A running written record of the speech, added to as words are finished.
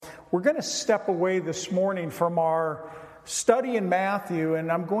We're going to step away this morning from our study in Matthew,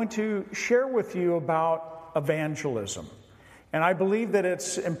 and I'm going to share with you about evangelism. And I believe that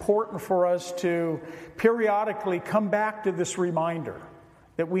it's important for us to periodically come back to this reminder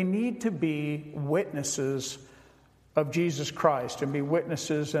that we need to be witnesses of Jesus Christ and be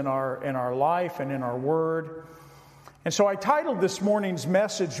witnesses in our life and in our word. And so I titled this morning's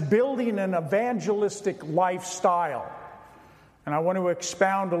message, Building an Evangelistic Lifestyle. And I want to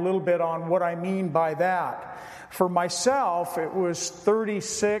expound a little bit on what I mean by that. For myself, it was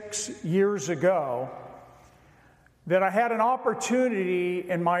 36 years ago that I had an opportunity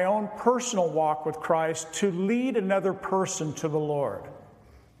in my own personal walk with Christ to lead another person to the Lord.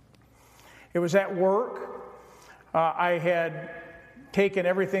 It was at work. I had taken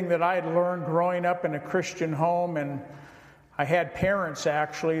everything that I had learned growing up in a Christian home, and I had parents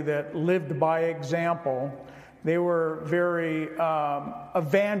actually that lived by example. They were very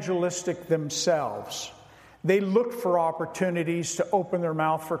evangelistic themselves. They looked for opportunities to open their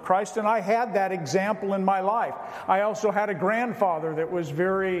mouth for Christ, and I had that example in my life. I also had a grandfather that was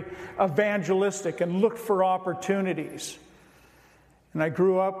very evangelistic and looked for opportunities. And I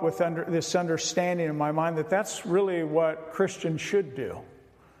grew up with this understanding in my mind that that's really what Christians should do,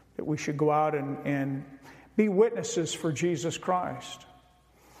 that we should go out and be witnesses for Jesus Christ.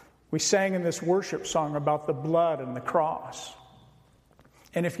 We sang in this worship song about the blood and the cross.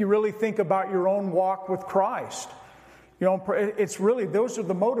 And if you really think about your own walk with Christ, it's really, those are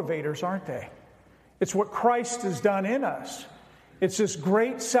the motivators, aren't they? It's what Christ has done in us. It's this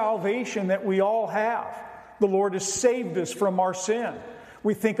great salvation that we all have. The Lord has saved us from our sin.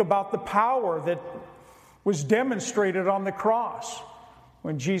 We think about the power that was demonstrated on the cross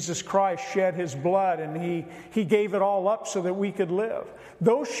when Jesus Christ shed his blood and he gave it all up so that we could live.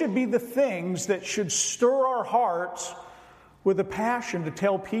 Those should be the things that should stir our hearts with a passion to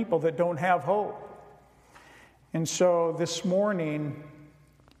tell people that don't have hope. And so this morning,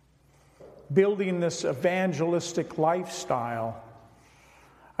 building this evangelistic lifestyle,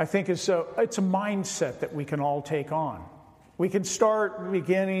 I think it's a mindset that we can all take on. We can start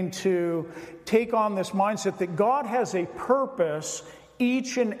beginning to take on this mindset that God has a purpose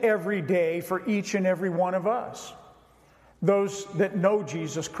each and every day for each and every one of us. Those that know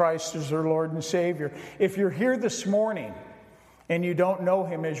Jesus Christ as their Lord and Savior. If you're here this morning and you don't know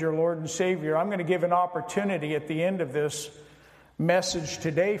him as your Lord and Savior, I'm going to give an opportunity at the end of this message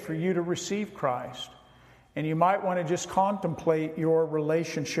today for you to receive Christ. And you might want to just contemplate your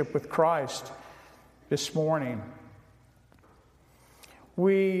relationship with Christ this morning.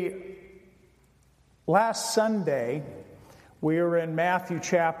 Last Sunday, we were in Matthew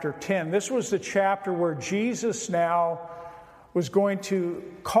chapter 10. This was the chapter where Jesus now was going to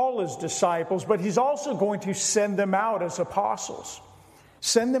call his disciples, but he's also going to send them out as apostles.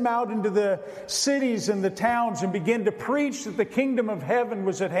 Send them out into the cities and the towns and begin to preach that the kingdom of heaven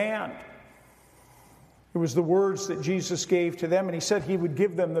was at hand. It was the words that Jesus gave to them, and he said he would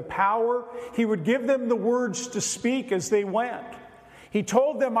give them the power. He would give them the words to speak as they went. He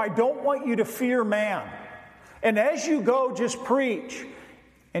told them, I don't want you to fear man. And as you go, just preach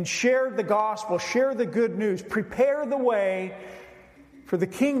and share the gospel, share the good news. Prepare the way for the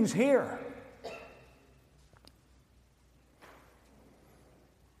king's here.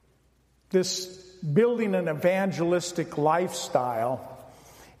 This building an evangelistic lifestyle,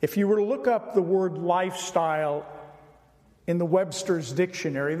 if you were to look up the word lifestyle in the Webster's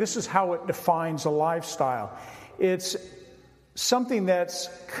dictionary, this is how it defines a lifestyle. It's something that's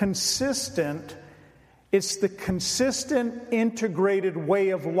consistent. It's the consistent, integrated way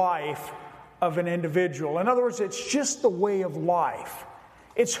of life of an individual. In other words, it's just the way of life.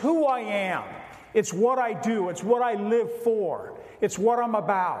 It's who I am. It's what I do. It's what I live for. It's what I'm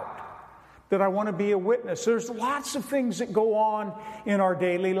about. That I want to be a witness. There's lots of things that go on in our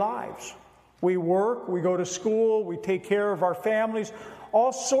daily lives. We work, we go to school, we take care of our families,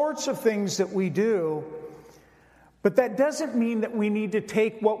 all sorts of things that we do. But that doesn't mean that we need to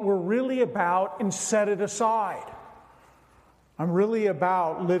take what we're really about and set it aside. I'm really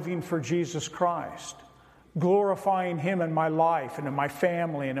about living for Jesus Christ, glorifying him in my life and in my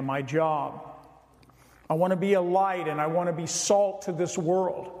family and in my job. I want to be a light and I want to be salt to this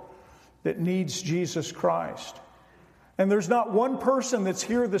world that needs Jesus Christ. And there's not one person that's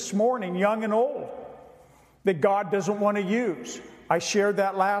here this morning, young and old, that God doesn't want to use. I shared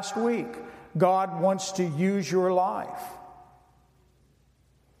that last week. God wants to use your life.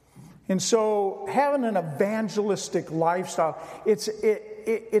 And so having an evangelistic lifestyle, it's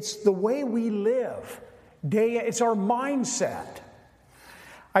the way we live. It's our mindset.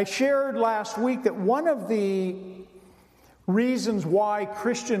 I shared last week that one of the reasons why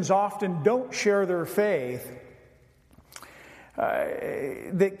Christians often don't share their faith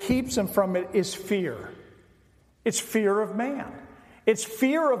that keeps them from it is fear. It's fear of man. It's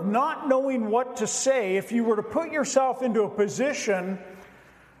fear of not knowing what to say. If you were to put yourself into a position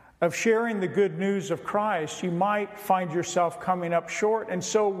of sharing the good news of Christ, you might find yourself coming up short, and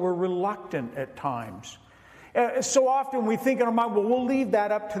so we're reluctant at times. So often we think in our mind, well, we'll leave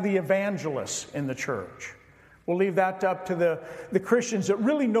that up to the evangelists in the church. We'll leave that up to the Christians that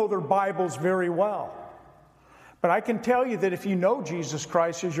really know their Bibles very well. But I can tell you that if you know Jesus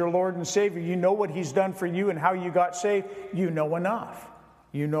Christ as your Lord and Savior, you know what He's done for you and how you got saved, you know enough.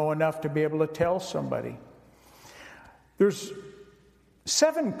 You know enough to be able to tell somebody. There's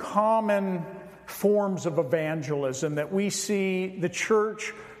 7 common forms of evangelism that we see the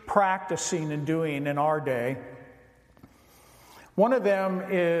church practicing and doing in our day. One of them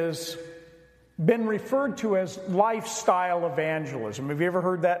is been referred to as lifestyle evangelism. Have you ever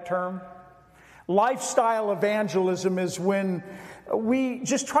heard that term? Lifestyle evangelism is when we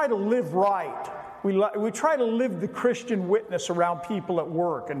just try to live right. We try to live the Christian witness around people at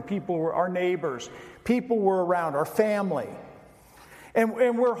work and people, our neighbors, people we're around, our family.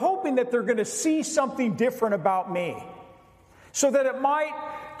 And we're hoping that they're going to see something different about me so that it might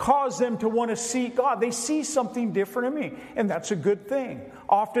cause them to want to seek God. They see something different in me, and that's a good thing.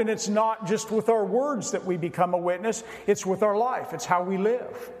 Often it's not just with our words that we become a witness, it's with our life. It's how we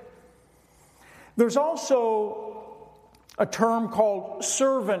live. There's also a term called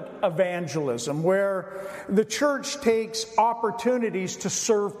servant evangelism, where the church takes opportunities to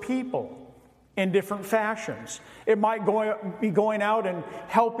serve people in different fashions. It might be going out and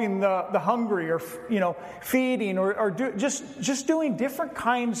helping the hungry, or feeding, or just doing different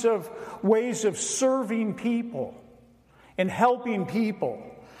kinds of ways of serving people and helping people,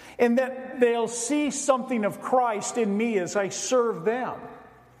 and that they'll see something of Christ in me as I serve them.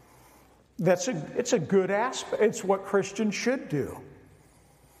 It's a good aspect. It's what Christians should do.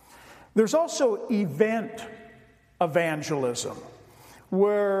 There's also event evangelism,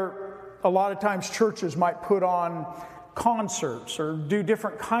 where a lot of times churches might put on concerts or do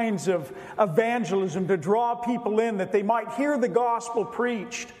different kinds of evangelism to draw people in that they might hear the gospel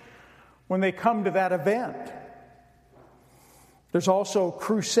preached when they come to that event. There's also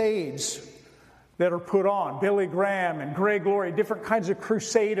crusades that are put on. Billy Graham and Greg Laurie, different kinds of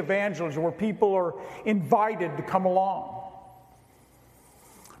crusade evangelism where people are invited to come along.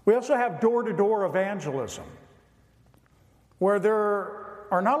 We also have door-to-door evangelism, where there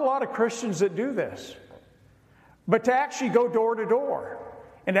are not a lot of Christians that do this. But to actually go door to door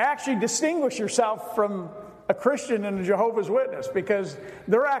and to actually distinguish yourself from a Christian and a Jehovah's Witness, because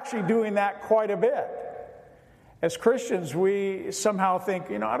they're actually doing that quite a bit. As Christians, we somehow think,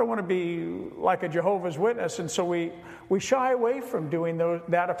 I don't want to be like a Jehovah's Witness, and so we shy away from doing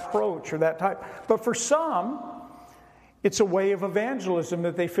that approach or that type. But for some, it's a way of evangelism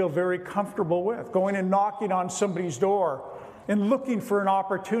that they feel very comfortable with, going and knocking on somebody's door and looking for an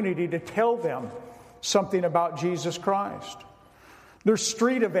opportunity to tell them something about Jesus Christ. There's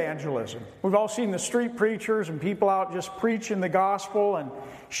street evangelism. We've all seen the street preachers and people out just preaching the gospel and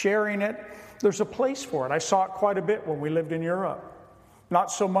sharing it. There's a place for it. I saw it quite a bit when we lived in Europe.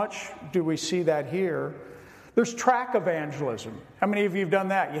 Not so much do we see that here. There's tract evangelism. How many of you have done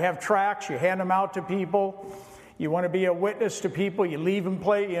that? You have tracts, you hand them out to people. You want to be a witness to people, you leave them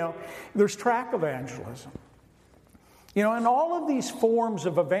play, There's tract evangelism. And all of these forms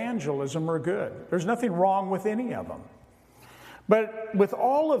of evangelism are good. There's nothing wrong with any of them. But with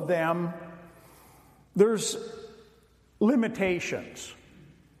all of them, there's limitations.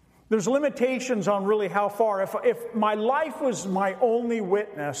 There's limitations on really how far. If my life was my only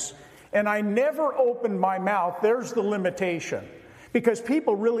witness and I never opened my mouth, there's the limitation. Because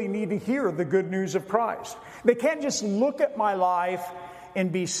people really need to hear the good news of Christ. They can't just look at my life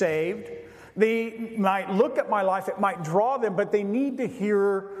and be saved. They might look at my life, it might draw them, but they need to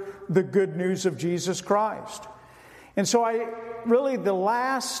hear the good news of Jesus Christ. And so the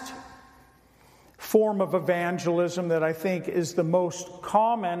last form of evangelism that I think is the most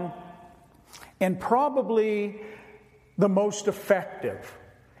common and probably the most effective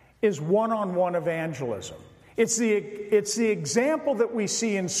is one-on-one evangelism. It's the example that we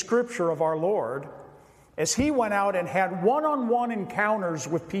see in Scripture of our Lord as He went out and had one-on-one encounters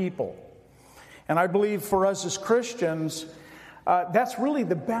with people. And I believe for us as Christians, that's really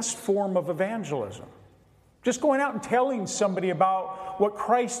the best form of evangelism. Just going out and telling somebody about what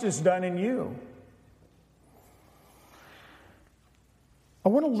Christ has done in you. I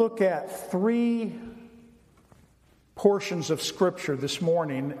want to look at 3 portions of Scripture this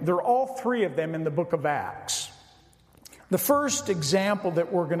morning. They're all 3 of them in the book of Acts. The first example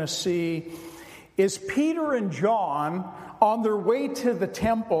that we're going to see is Peter and John on their way to the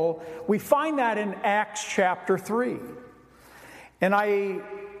temple. We find that in Acts chapter 3. And I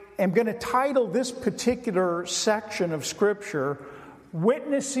am going to title this particular section of Scripture,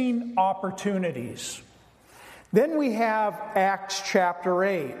 Witnessing Opportunities. Then we have Acts chapter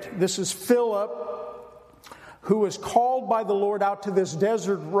 8. This is Philip, who is called by the Lord out to this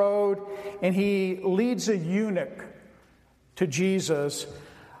desert road, and he leads a eunuch to Jesus.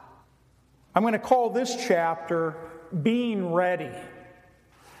 I'm going to call this chapter Being Ready.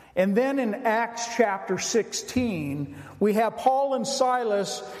 And then in Acts chapter 16, we have Paul and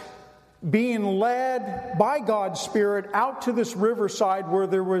Silas being led by God's Spirit out to this riverside where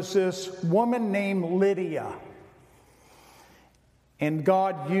there was this woman named Lydia. And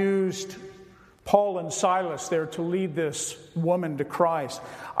God used Paul and Silas there to lead this woman to Christ.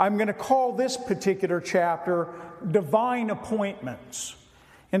 I'm going to call this particular chapter Divine Appointments.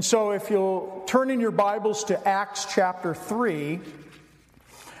 And so if you'll turn in your Bibles to Acts chapter 3,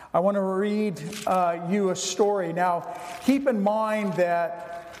 I want to read you a story. Now, keep in mind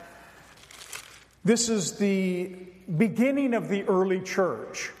that this is the beginning of the early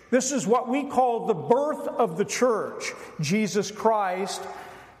church. This is what we call the birth of the church. Jesus Christ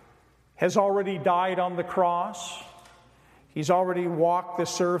has already died on the cross. He's already walked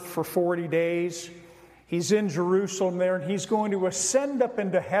this earth for 40 days. He's in Jerusalem there, and he's going to ascend up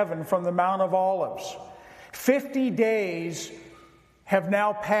into heaven from the Mount of Olives. 50 days have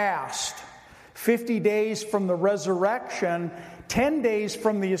now passed. 50 days from the resurrection, 10 days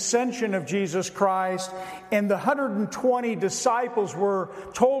from the ascension of Jesus Christ, and the 120 disciples were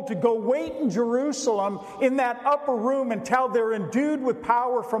told to go wait in Jerusalem in that upper room until they're endued with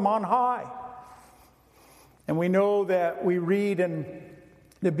power from on high. And we know that we read in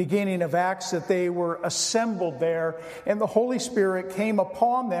the beginning of Acts that they were assembled there, and the Holy Spirit came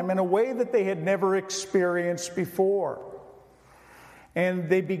upon them in a way that they had never experienced before. And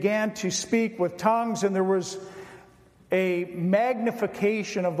they began to speak with tongues, and there was a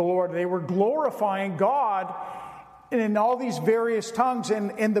magnification of the Lord. They were glorifying God in all these various tongues.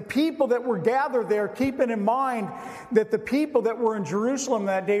 And the people that were gathered there, keeping in mind that the people that were in Jerusalem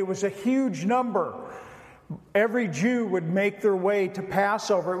that day was a huge number. Every Jew would make their way to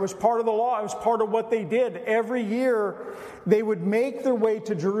Passover. It was part of the law. It was part of what they did. Every year they would make their way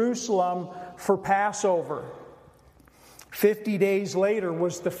to Jerusalem for Passover. 50 days later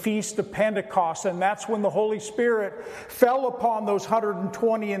was the Feast of Pentecost, and that's when the Holy Spirit fell upon those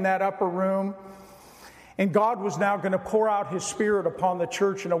 120 in that upper room. And God was now going to pour out His Spirit upon the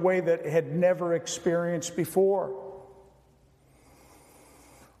church in a way that it had never experienced before.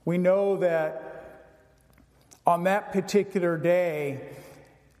 We know that on that particular day,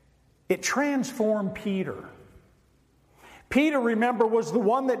 it transformed Peter. Peter, remember, was the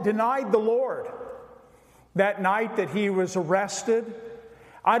one that denied the Lord that night that he was arrested.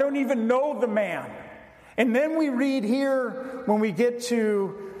 I don't even know the man. And then we read here when we get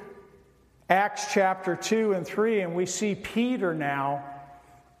to Acts chapter 2 and 3, and we see Peter now,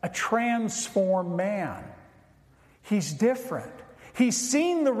 a transformed man. He's different. He's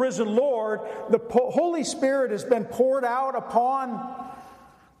seen the risen Lord. The Holy Spirit has been poured out upon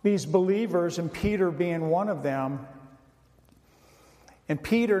these believers, and Peter being one of them. And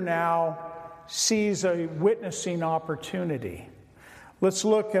Peter now sees a witnessing opportunity. Let's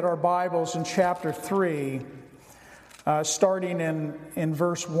look at our Bibles in chapter 3, starting in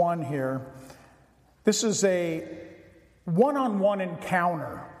verse 1 here. This is a one-on-one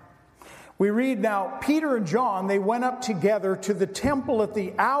encounter. We read now, Peter and John, they went up together to the temple at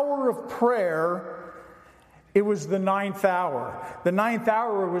the hour of prayer. It was the 9th hour. The 9th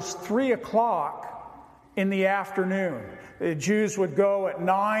hour was 3 o'clock in the afternoon. The Jews would go at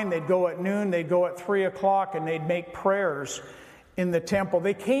 9, they'd go at noon, they'd go at 3 o'clock, and they'd make prayers in the temple.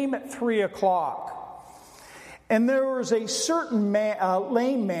 They came at 3 o'clock. And there was a certain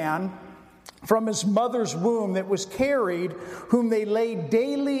lame man from his mother's womb that was carried, whom they laid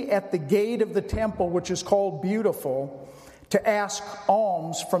daily at the gate of the temple, which is called Beautiful, to ask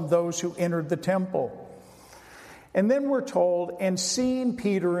alms from those who entered the temple. And then we're told, and seeing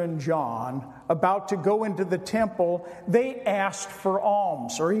Peter and John about to go into the temple, they asked for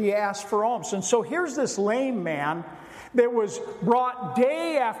alms, or he asked for alms. And so here's this lame man that was brought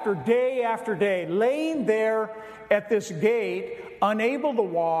day after day after day, laying there at this gate, unable to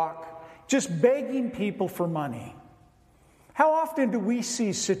walk, just begging people for money. How often do we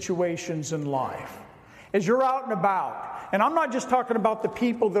see situations in life as you're out and about? And I'm not just talking about the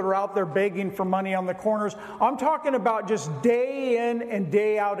people that are out there begging for money on the corners. I'm talking about just day in and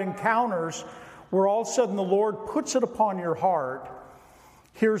day out encounters where all of a sudden the Lord puts it upon your heart,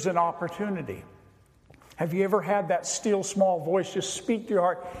 here's an opportunity. Have you ever had that still small voice just speak to your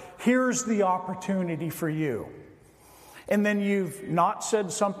heart? Here's the opportunity for you. And then you've not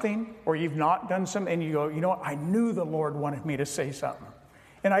said something or you've not done something and you go, you know what? I knew the Lord wanted me to say something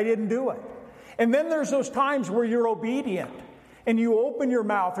and I didn't do it. And then there's those times where you're obedient and you open your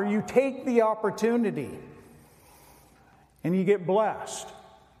mouth or you take the opportunity and you get blessed.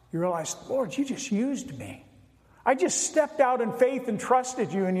 You realize, Lord, you just used me. I just stepped out in faith and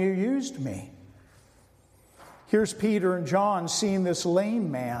trusted you and you used me. Here's Peter and John seeing this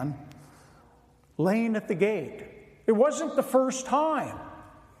lame man laying at the gate. It wasn't the first time.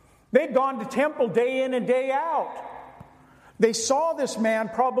 They'd gone to temple day in and day out. They saw this man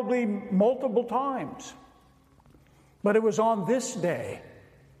probably multiple times. But it was on this day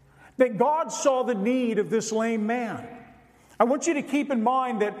that God saw the need of this lame man. I want you to keep in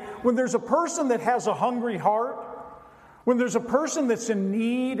mind that when there's a person that has a hungry heart, when there's a person that's in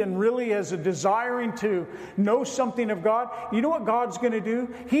need and really has a desiring to know something of God, you know what God's going to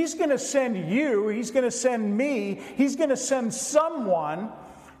do? He's going to send you, He's going to send me, He's going to send someone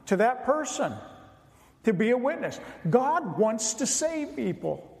to that person to be a witness. God wants to save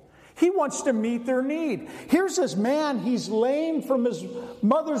people. He wants to meet their need. Here's this man, he's lame from his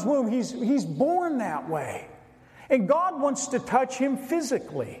mother's womb. He's born that way. And God wants to touch him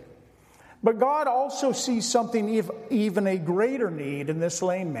physically. But God also sees something even a greater need in this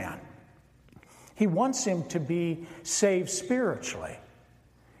lame man. He wants him to be saved spiritually.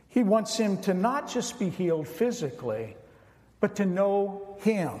 He wants him to not just be healed physically, but to know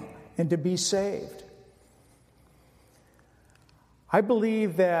Him and to be saved. I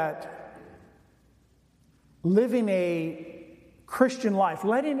believe that living a Christian life,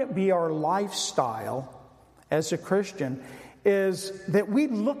 letting it be our lifestyle as a Christian, is that we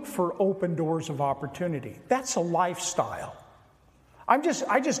look for open doors of opportunity. That's a lifestyle. I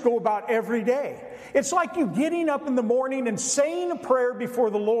just go about every day. It's like you getting up in the morning and saying a prayer before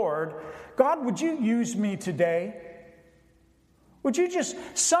the Lord. God, would you use me today? Would you just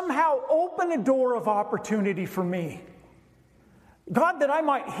somehow open a door of opportunity for me? God, that I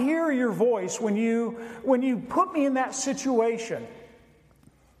might hear your voice when you put me in that situation,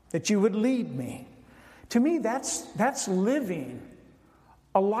 that you would lead me. To me, that's living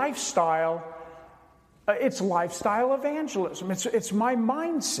a lifestyle. It's lifestyle evangelism. It's my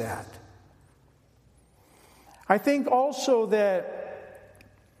mindset. I think also that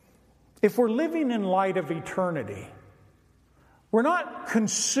if we're living in light of eternity, we're not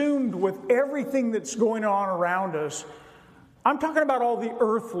consumed with everything that's going on around us. I'm talking about all the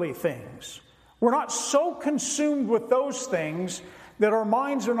earthly things. We're not so consumed with those things that our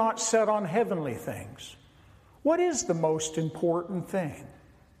minds are not set on heavenly things. What is the most important thing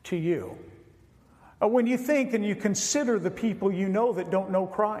to you? When you think and you consider the people you know that don't know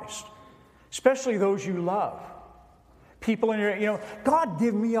Christ, especially those you love, people in your, God,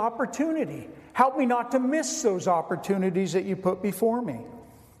 give me opportunity. Help me not to miss those opportunities that you put before me.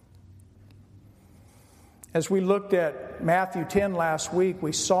 As we looked at Matthew 10 last week,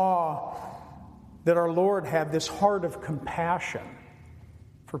 we saw that our Lord had this heart of compassion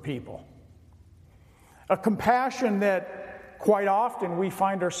for people. A compassion that quite often we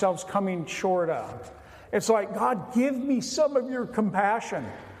find ourselves coming short of. It's like, God, give me some of your compassion.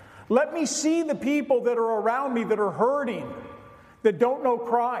 Let me see the people that are around me that are hurting, that don't know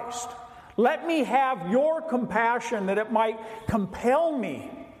Christ. Let me have your compassion that it might compel me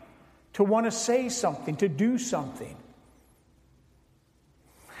to want to say something, to do something.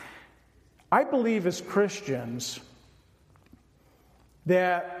 I believe as Christians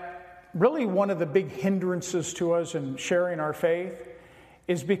that really one of the big hindrances to us in sharing our faith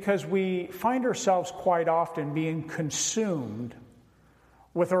is because we find ourselves quite often being consumed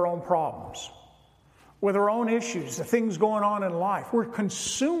with our own problems, with our own issues, the things going on in life. We're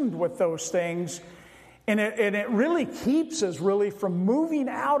consumed with those things, and it really keeps us really from moving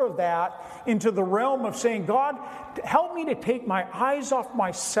out of that into the realm of saying, God, help me to take my eyes off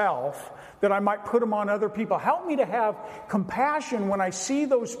myself that I might put them on other people. Help me to have compassion when I see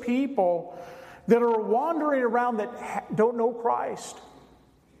those people that are wandering around that don't know Christ.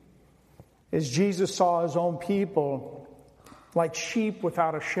 As Jesus saw his own people like sheep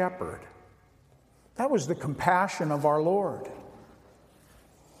without a shepherd. That was the compassion of our Lord.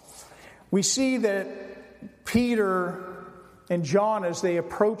 We see that Peter and John, as they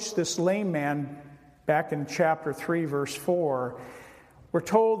approached this lame man back in chapter 3, verse 4, we're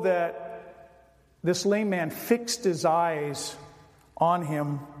told that this lame man fixed his eyes on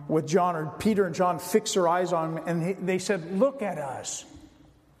him with John, or Peter and John fixed their eyes on him, and they said, look at us.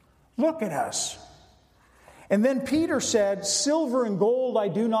 Look at us. And then Peter said, silver and gold I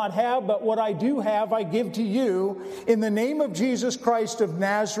do not have, but what I do have I give to you. In the name of Jesus Christ of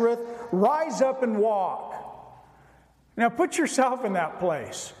Nazareth, rise up and walk. Now put yourself in that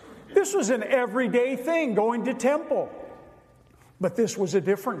place. This was an everyday thing, going to temple. But this was a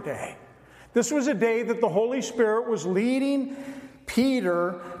different day. This was a day that the Holy Spirit was leading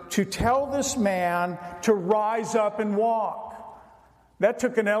Peter to tell this man to rise up and walk. That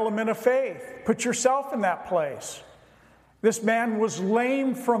took an element of faith. Put yourself in that place. This man was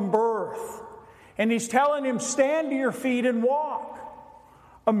lame from birth. And he's telling him, stand to your feet and walk.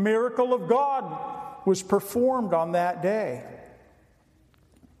 A miracle of God was performed on that day.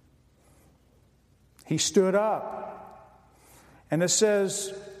 He stood up. And it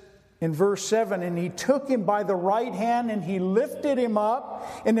says in verse 7, and he took him by the right hand and he lifted him up,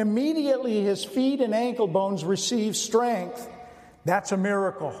 and immediately his feet and ankle bones received strength. That's a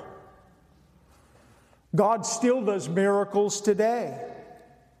miracle. God still does miracles today.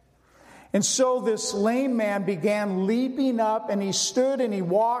 And so this lame man began leaping up, and he stood and he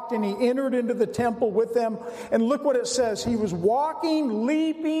walked and he entered into the temple with them. And look what it says. He was walking,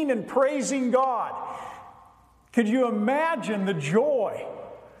 leaping, and praising God. Could you imagine the joy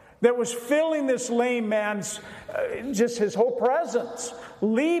that was filling this lame man's, just his whole presence,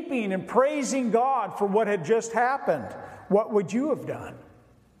 leaping and praising God for what had just happened? What would you have done?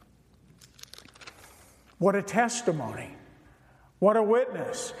 What a testimony. What a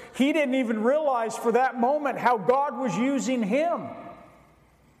witness. He didn't even realize for that moment how God was using him,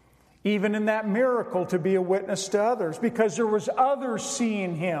 even in that miracle, to be a witness to others, because there was others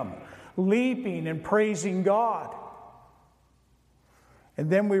seeing him leaping and praising God. And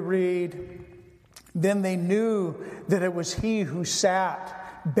then we read, then they knew that it was he who sat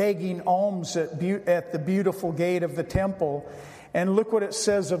begging alms at the beautiful gate of the temple. And look what it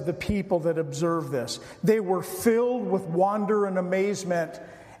says of the people that observed this. They were filled with wonder and amazement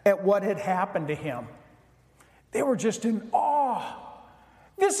at what had happened to him. They were just in awe.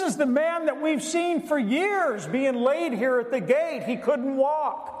 This is the man that we've seen for years being laid here at the gate. He couldn't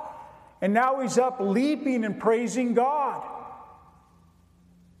walk. And now he's up leaping and praising God.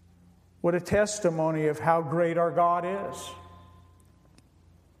 What a testimony of how great our God is.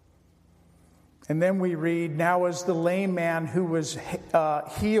 And then we read, now as the lame man who was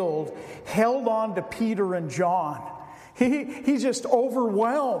healed held on to Peter and John, he's just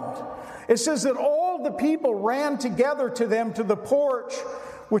overwhelmed. It says that all the people ran together to them to the porch,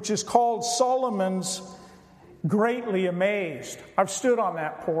 which is called Solomon's, greatly amazed. I've stood on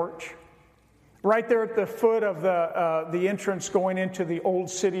that porch. Right there at the foot of the entrance going into the old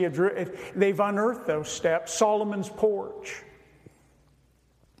city of Jerusalem. They've unearthed those steps, Solomon's porch.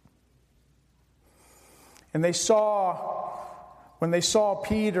 And when they saw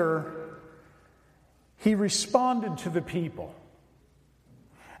Peter, he responded to the people.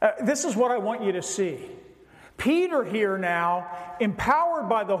 This is what I want you to see. Peter here now, empowered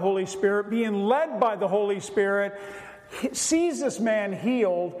by the Holy Spirit, being led by the Holy Spirit, sees this man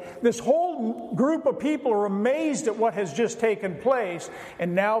healed. This whole group of people are amazed at what has just taken place.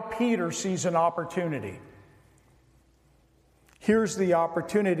 And now Peter sees an opportunity. Here's the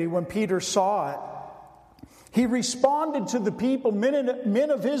opportunity. When Peter saw it, he responded to the people,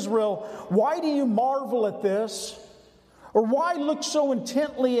 men of Israel, why do you marvel at this? Or why look so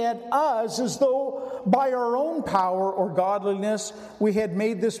intently at us as though by our own power or godliness we had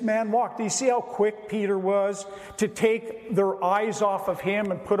made this man walk? Do you see how quick Peter was to take their eyes off of him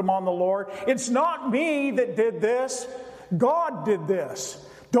and put them on the Lord? It's not me that did this. God did this.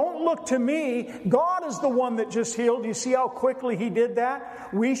 Don't look to me. God is the one that just healed. You see how quickly he did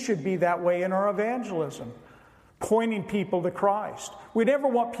that? We should be that way in our evangelism, pointing people to Christ. We never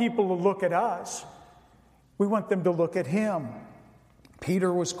want people to look at us. We want them to look at him.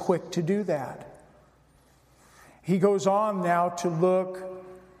 Peter was quick to do that. He goes on now to look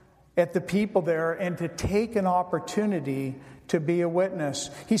at the people there and to take an opportunity to be a witness.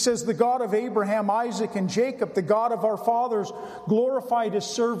 He says, the God of Abraham, Isaac, and Jacob, the God of our fathers, glorified his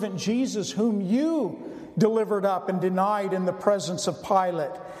servant Jesus, whom you delivered up and denied in the presence of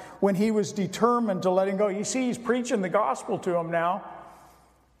Pilate when he was determined to let him go. You see, he's preaching the gospel to him now.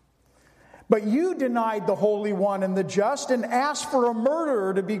 But you denied the Holy One and the just and asked for a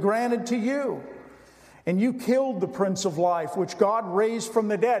murderer to be granted to you. And you killed the Prince of Life, which God raised from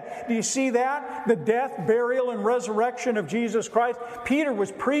the dead. Do you see that? The death, burial, and resurrection of Jesus Christ. Peter was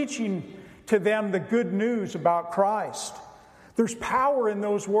preaching to them the good news about Christ. There's power in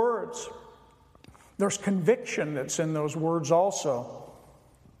those words. There's conviction that's in those words also.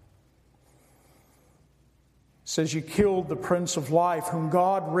 says, you killed the Prince of Life, whom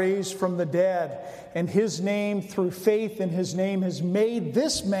God raised from the dead, and his name, through faith in his name, has made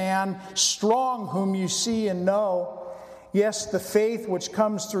this man strong, whom you see and know. Yes, the faith which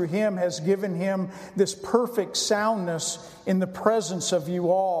comes through him has given him this perfect soundness in the presence of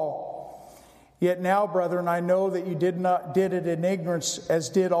you all. Yet now, brethren, I know that you did it in ignorance, as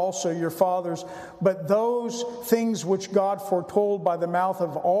did also your fathers. But those things which God foretold by the mouth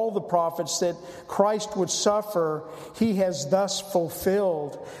of all the prophets that Christ would suffer, he has thus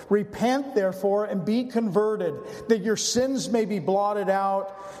fulfilled. Repent, therefore, and be converted, that your sins may be blotted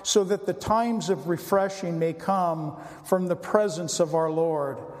out, so that the times of refreshing may come from the presence of our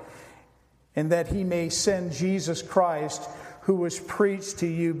Lord, and that he may send Jesus Christ, who was preached to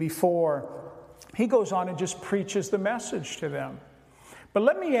you before. He goes on and just preaches the message to them. But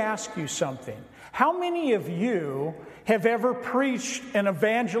let me ask you something. How many of you have ever preached an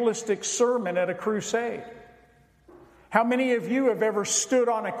evangelistic sermon at a crusade? How many of you have ever stood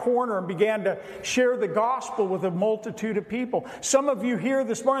on a corner and began to share the gospel with a multitude of people? Some of you here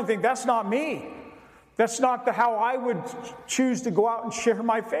this morning think, that's not me. That's not how I would choose to go out and share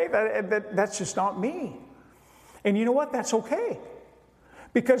my faith. That's just not me. And you know what? That's okay.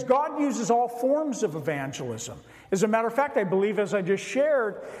 Because God uses all forms of evangelism. As a matter of fact, I believe, as I just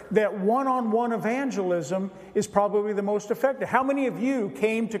shared, that one-on-one evangelism is probably the most effective. How many of you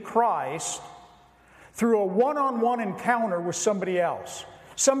came to Christ through a one-on-one encounter with somebody else?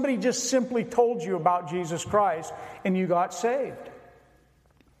 Somebody just simply told you about Jesus Christ and you got saved.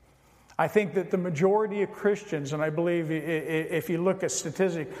 I think that the majority of Christians, and I believe if you look at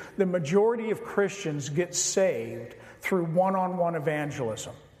statistics, the majority of Christians get saved through one-on-one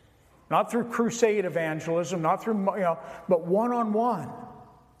evangelism. Not through crusade evangelism, not through, but one-on-one.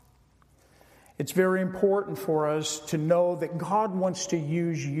 It's very important for us to know that God wants to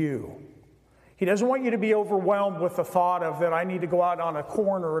use you. He doesn't want you to be overwhelmed with the thought of that I need to go out on a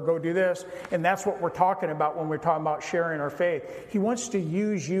corner or go do this, and that's what we're talking about when we're talking about sharing our faith. He wants to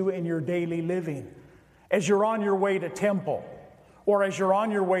use you in your daily living. As you're on your way to temple, or as you're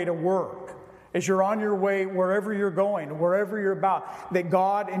on your way to work, as you're on your way wherever you're going, wherever you're about, that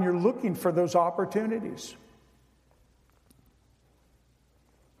God, and you're looking for those opportunities.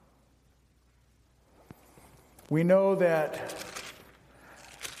 We know that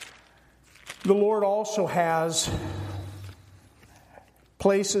the Lord also has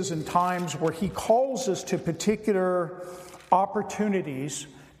places and times where He calls us to particular opportunities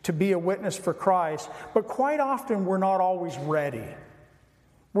to be a witness for Christ, but quite often we're not always ready.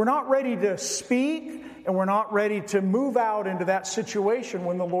 We're not ready to speak, and we're not ready to move out into that situation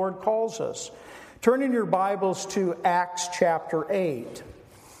when the Lord calls us. Turn in your Bibles to Acts chapter 8.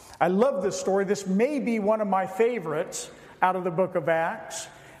 I love this story. This may be one of my favorites out of the book of Acts.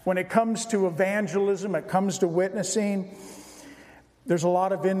 When it comes to evangelism, it comes to witnessing, there's a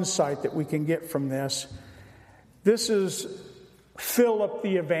lot of insight that we can get from this. This is Philip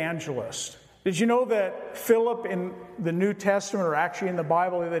the evangelist. Did you know that Philip in the New Testament, or actually in the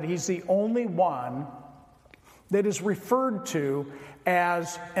Bible, that he's the only one that is referred to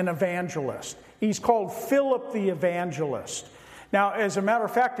as an evangelist? He's called Philip the evangelist. Now, as a matter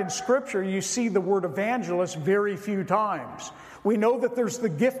of fact, in Scripture, you see the word evangelist very few times. We know that there's the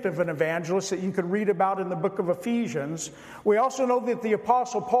gift of an evangelist that you could read about in the book of Ephesians. We also know that the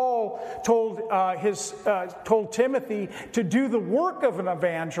Apostle Paul told Timothy to do the work of an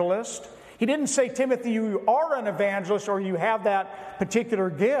evangelist. He didn't say, Timothy, you are an evangelist or you have that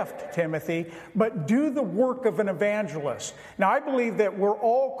particular gift, Timothy, but do the work of an evangelist. Now, I believe that we're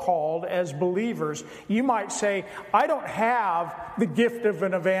all called as believers. You might say, I don't have the gift of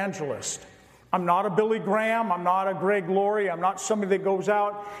an evangelist. I'm not a Billy Graham. I'm not a Greg Laurie. I'm not somebody that goes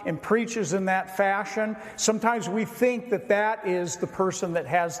out and preaches in that fashion. Sometimes we think that that is the person that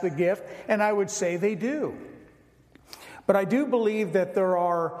has the gift, and I would say they do. But I do believe that there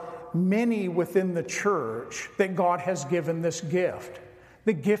are many within the church that God has given this gift,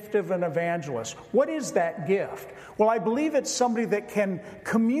 the gift of an evangelist. What is that gift? Well, I believe it's somebody that can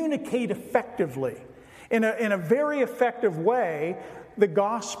communicate effectively, in a very effective way, the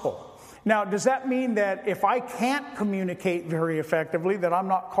gospel. Now, does that mean that if I can't communicate very effectively, that I'm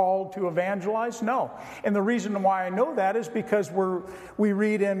not called to evangelize? No. And the reason why I know that is because we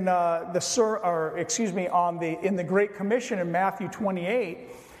read in the Great Commission in Matthew 28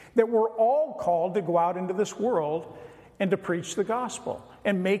 that we're all called to go out into this world and to preach the gospel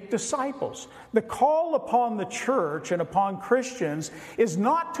and make disciples. The call upon the church and upon Christians is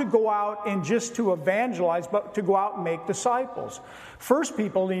not to go out and just to evangelize, but to go out and make disciples. First,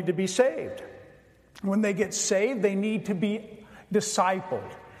 people need to be saved. When they get saved, they need to be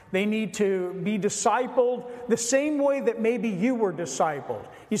discipled. They need to be discipled the same way that maybe you were discipled.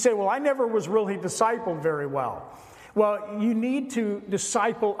 You say, well, I never was really discipled very well. Well, you need to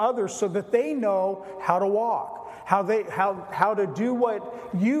disciple others so that they know how to walk, how to do what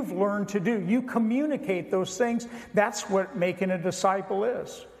you've learned to do. You communicate those things. That's what making a disciple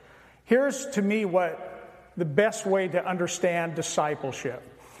is. Here's to me what the best way to understand discipleship.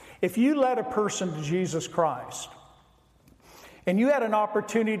 If you led a person to Jesus Christ, and you had an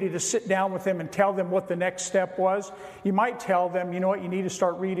opportunity to sit down with them and tell them what the next step was, you might tell them, you know what, you need to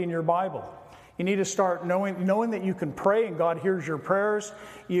start reading your Bible. You need to start knowing that you can pray and God hears your prayers.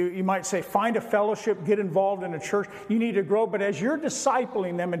 You might say, find a fellowship, get involved in a church. You need to grow. But as you're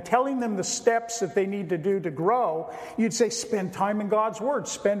discipling them and telling them the steps that they need to do to grow, you'd say, spend time in God's Word,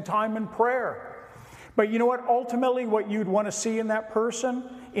 spend time in prayer. But you know what? Ultimately, what you'd want to see in that person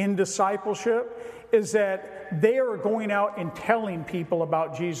in discipleship is that they are going out and telling people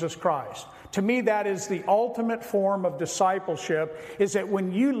about Jesus Christ. To me, that is the ultimate form of discipleship, is that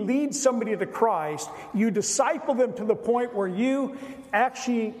when you lead somebody to Christ, you disciple them to the point where you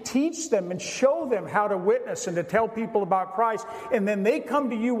actually teach them and show them how to witness and to tell people about Christ. And then they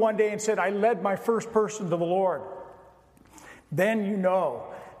come to you one day and said, I led my first person to the Lord. Then you know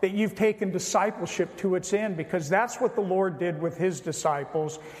that you've taken discipleship to its end, because that's what the Lord did with his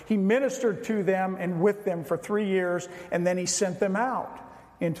disciples. He ministered to them and with them for 3 years, and then he sent them out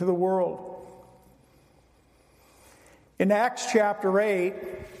into the world. In Acts chapter 8,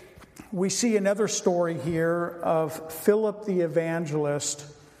 we see another story here of Philip the evangelist.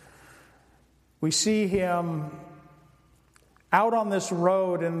 We see him out on this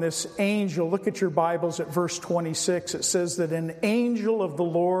road, and this angel, look at your Bibles at verse 26, it says that an angel of the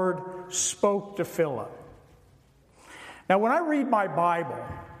Lord spoke to Philip. Now, when I read my Bible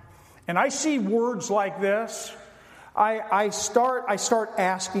and I see words like this, I start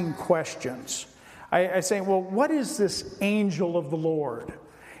asking questions. I say, well, what is this angel of the Lord?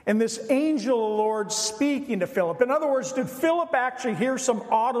 And this angel of the Lord speaking to Philip. In other words, did Philip actually hear some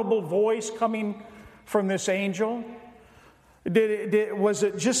audible voice coming from this angel? Was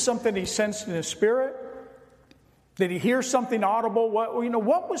it just something he sensed in his spirit? Did he hear something audible?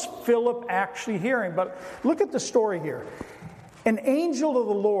 What was Philip actually hearing? But look at the story here. An angel of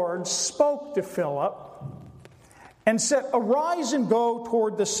the Lord spoke to Philip and said, arise and go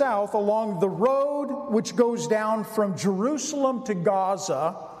toward the south along the road which goes down from Jerusalem to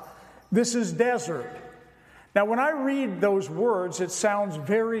Gaza. This is desert. Now, when I read those words, it sounds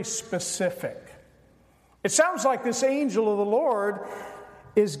very specific. It sounds like this angel of the Lord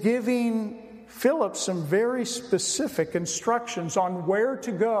is giving Philip some very specific instructions on where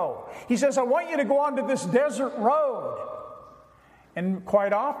to go. He says, I want you to go onto this desert road. And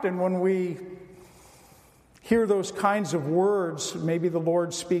quite often when we hear those kinds of words, maybe the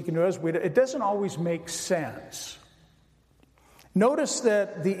Lord speaking to us, it doesn't always make sense. Notice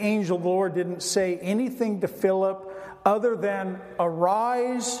that the angel of the Lord didn't say anything to Philip other than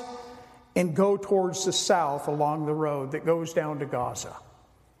arise and go towards the south along the road that goes down to Gaza.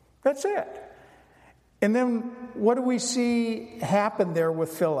 That's it. And then what do we see happen there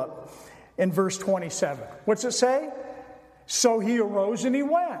with Philip in verse 27? What's it say? So he arose and he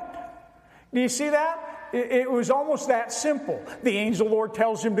went. Do you see that? It was almost that simple. The angel of the Lord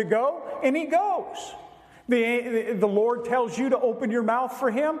tells him to go, and he goes. The Lord tells you to open your mouth for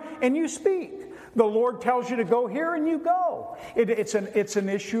him, and you speak. The Lord tells you to go here, and you go. It's an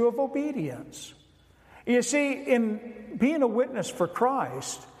issue of obedience. You see, in being a witness for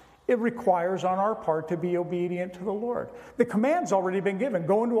Christ, it requires on our part to be obedient to the Lord. The command's already been given.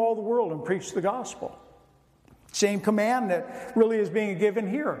 Go into all the world and preach the gospel. Same command that really is being given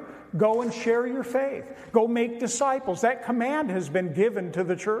here. Go and share your faith. Go make disciples. That command has been given to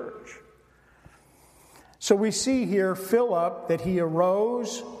the church. So we see here Philip that he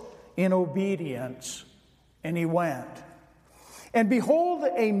arose in obedience, and he went. And behold,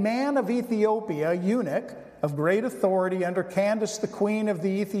 a man of Ethiopia, a eunuch of great authority under Candace, the queen of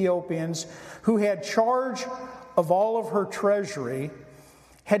the Ethiopians, who had charge of all of her treasury,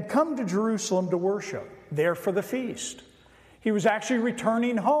 had come to Jerusalem to worship, there for the feast. He was actually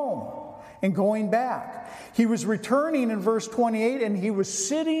returning home and going back. He was returning in verse 28, and he was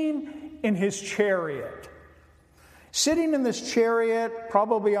sitting in his chariot. Sitting in this chariot,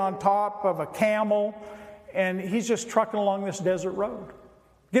 probably on top of a camel, and he's just trucking along this desert road.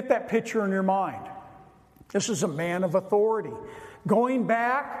 Get that picture in your mind. This is a man of authority. Going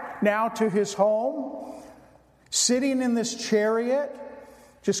back now to his home, sitting in this chariot,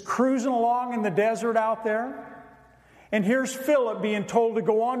 just cruising along in the desert out there. And here's Philip being told to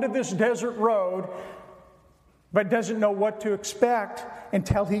go onto this desert road but doesn't know what to expect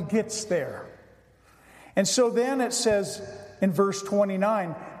until he gets there. And so then it says in verse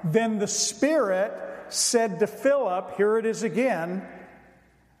 29, then the Spirit said to Philip, here it is again,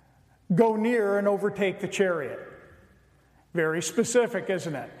 go near and overtake the chariot. Very specific,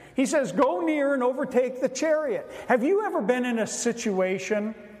 isn't it? He says, go near and overtake the chariot. Have you ever been in a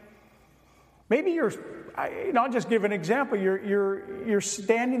situation, maybe I'll just give an example. You're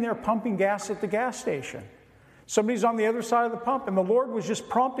standing there pumping gas at the gas station. Somebody's on the other side of the pump, and the Lord was just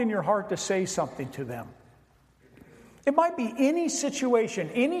prompting your heart to say something to them. It might be any situation,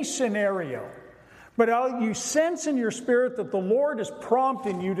 any scenario, but you sense in your spirit that the Lord is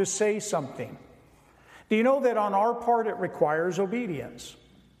prompting you to say something. Do you know that on our part it requires obedience?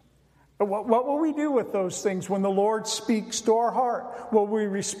 What will we do with those things when the Lord speaks to our heart? Will we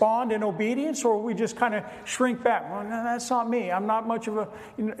respond in obedience, or will we just kind of shrink back? Well, no, that's not me. I'm not much of a...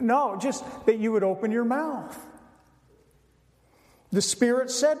 No, just that you would open your mouth. The Spirit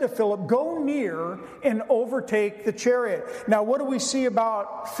said to Philip, go near and overtake the chariot. Now, what do we see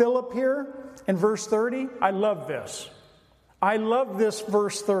about Philip here in verse 30? I love this. I love this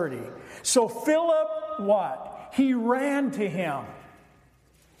verse 30. So Philip, what? He ran to him.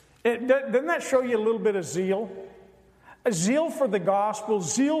 Doesn't that show you a little bit of zeal? A zeal for the gospel,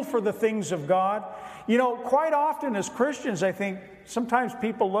 zeal for the things of God. You know, quite often as Christians, I think sometimes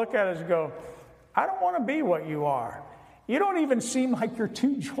people look at us and go, I don't want to be what you are. You don't even seem like you're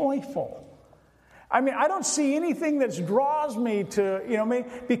too joyful. I mean, I don't see anything that draws me to,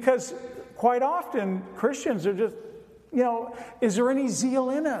 because quite often Christians are just, is there any zeal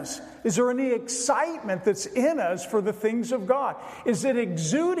in us? Is there any excitement that's in us for the things of God? Is it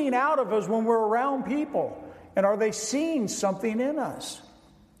exuding out of us when we're around people? And are they seeing something in us?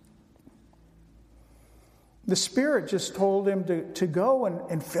 The Spirit just told him to go,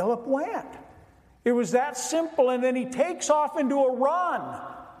 and Philip went. It was that simple, and then he takes off into a run.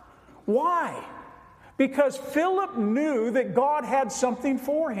 Why? Because Philip knew that God had something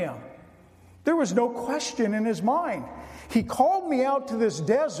for him. There was no question in his mind. He called me out to this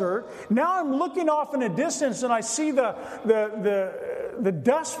desert. Now I'm looking off in a distance, and I see the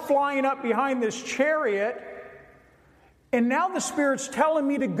dust flying up behind this chariot. And now the Spirit's telling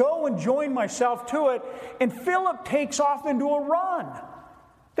me to go and join myself to it. And Philip takes off into a run.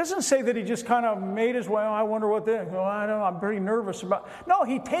 Doesn't say that he just kind of made his way. I wonder what this. Well, I don't know. I'm pretty nervous about. No,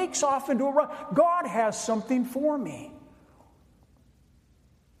 he takes off into a run. God has something for me.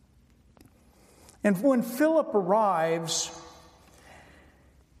 And when Philip arrives,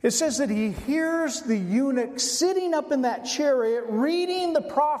 it says that he hears the eunuch sitting up in that chariot reading the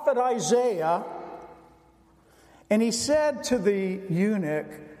prophet Isaiah. And he said to the eunuch,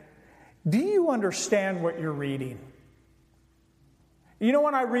 do you understand what you're reading? You know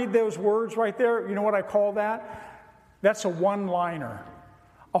when I read those words right there, you know what I call that? That's a one-liner.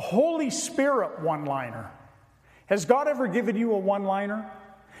 A Holy Spirit one-liner. Has God ever given you a one-liner?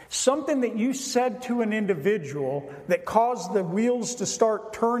 Something that you said to an individual that caused the wheels to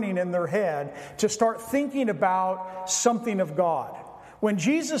start turning in their head, to start thinking about something of God. When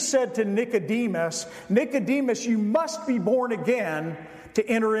Jesus said to Nicodemus, Nicodemus, you must be born again to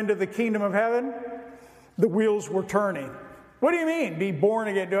enter into the kingdom of heaven, the wheels were turning. What do you mean, be born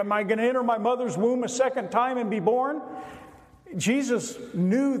again? Am I going to enter my mother's womb a second time and be born? Jesus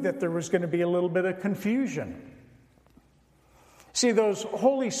knew that there was going to be a little bit of confusion. See, those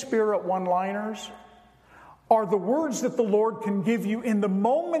Holy Spirit one-liners are the words that the Lord can give you in the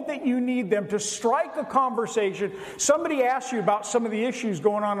moment that you need them to strike a conversation. Somebody asks you about some of the issues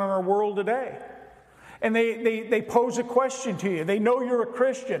going on in our world today. And they pose a question to you. They know you're a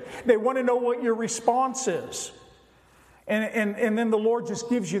Christian. They want to know what your response is. And then the Lord just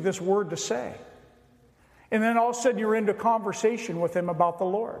gives you this word to say. And then all of a sudden you're into conversation with him about the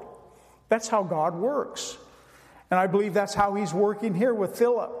Lord. That's how God works. And I believe that's how he's working here with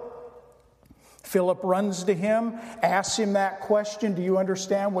Philip. Philip runs to him, asks him that question, do you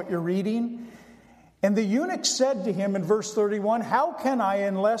understand what you're reading? And the eunuch said to him in verse 31, how can I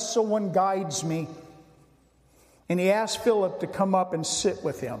unless someone guides me? And he asked Philip to come up and sit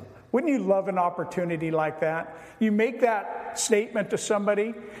with him. Wouldn't you love an opportunity like that? You make that statement to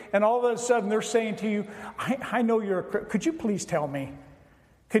somebody, and all of a sudden they're saying to you, I know you're a Christian. Could you please tell me?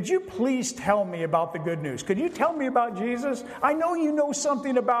 Could you please tell me about the good news? Could you tell me about Jesus? I know you know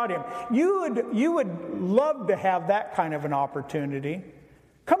something about him. You would love to have that kind of an opportunity.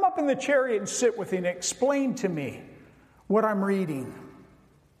 Come up in the chariot and sit with him and explain to me what I'm reading.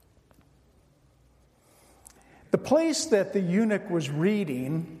 The place that the eunuch was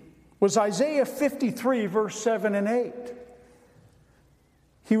reading was Isaiah 53, verse 7 and 8.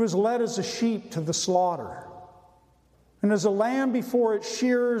 He was led as a sheep to the slaughter, And as a lamb before its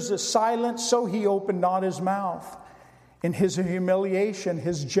shearers is silent, so he opened not his mouth. In his humiliation,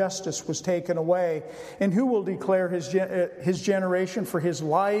 his justice was taken away. And who will declare his generation? For his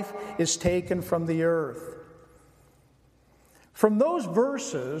life is taken from the earth. From those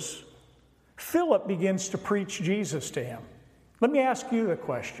verses, Philip begins to preach Jesus to him. Let me ask you the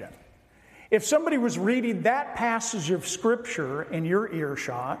question. If somebody was reading that passage of Scripture in your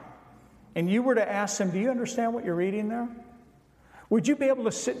earshot, and you were to ask them, do you understand what you're reading there? Would you be able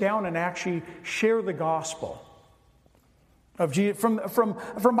to sit down and actually share the gospel of Jesus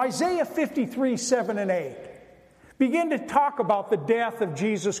from Isaiah 53, 7 and 8? Begin to talk about the death of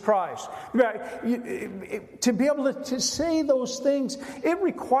Jesus Christ. To be able to say those things, it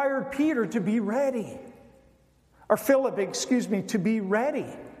required Peter to be ready. Or Philip, to be ready.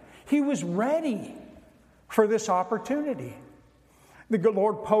 He was ready for this opportunity. The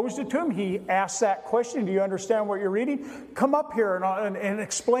Lord posed it to him. He asked that question, do you understand what you're reading? Come up here and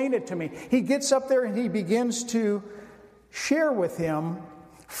explain it to me. He gets up there and he begins to share with him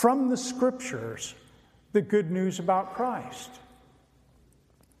from the Scriptures the good news about Christ.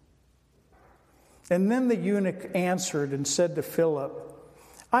 And then the eunuch answered and said to Philip,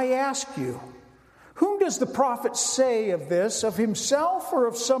 I ask you, whom does the prophet say of this, of himself or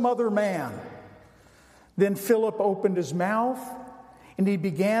of some other man? Then Philip opened his mouth, and he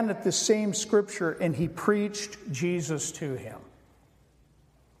began at the same Scripture, and he preached Jesus to him.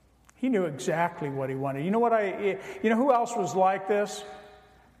 He knew exactly what he wanted. You know who else was like this?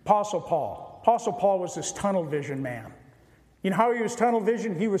 Apostle Paul. Apostle Paul was this tunnel vision man. You know how he was tunnel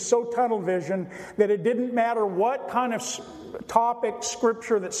vision? He was so tunnel vision that it didn't matter what kind of topic,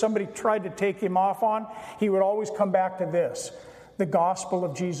 scripture that somebody tried to take him off on, he would always come back to this, the gospel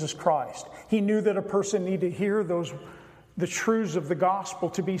of Jesus Christ. He knew that a person needed to hear the truths of the gospel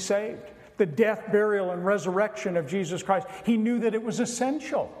to be saved. The death, burial, and resurrection of Jesus Christ. He knew that it was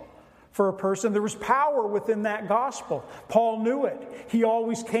essential for a person. There was power within that gospel. Paul knew it. He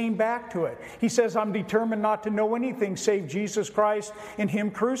always came back to it. He says, I'm determined not to know anything save Jesus Christ and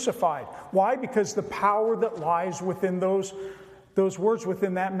Him crucified. Why? Because the power that lies within those words,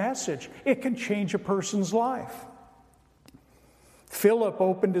 within that message, it can change a person's life. Philip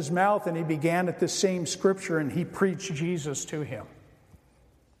opened his mouth and he began at the same Scripture and he preached Jesus to him.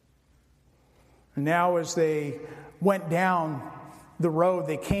 And now as they went down the road,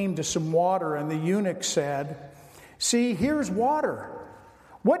 they came to some water, and the eunuch said, see, here's water.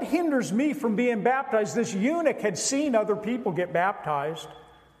 What hinders me from being baptized? This eunuch had seen other people get baptized.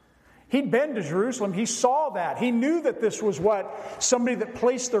 He'd been to Jerusalem. He saw that. He knew that this was what somebody that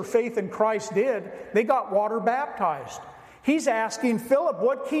placed their faith in Christ did. They got water baptized. He's asking Philip,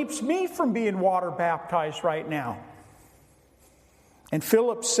 what keeps me from being water baptized right now? And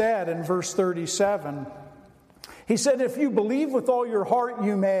Philip said in verse 37, he said, if you believe with all your heart,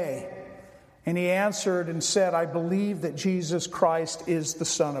 you may. And he answered and said, I believe that Jesus Christ is the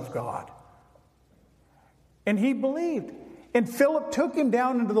Son of God. And he believed. And Philip took him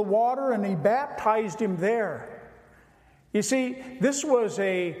down into the water and he baptized him there. You see, this was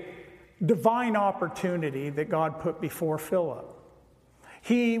a divine opportunity that God put before Philip.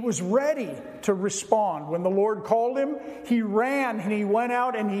 He was ready to respond. When the Lord called him, he ran and he went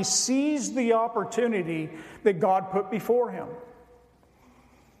out and he seized the opportunity that God put before him.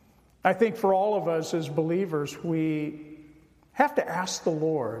 I think for all of us as believers, we have to ask the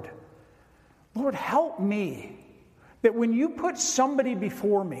Lord, Lord, help me, that when you put somebody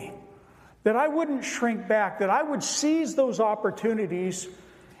before me, that I wouldn't shrink back, that I would seize those opportunities,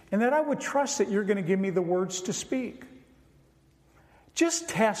 and that I would trust that you're going to give me the words to speak. Just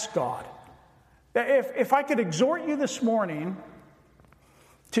test God. If I could exhort you this morning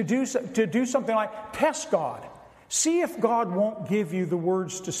to do something like test God. See if God won't give you the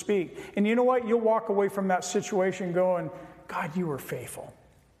words to speak. And you know what? You'll walk away from that situation going, God, you were faithful.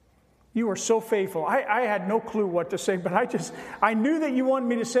 You were so faithful. I had no clue what to say, but I knew that you wanted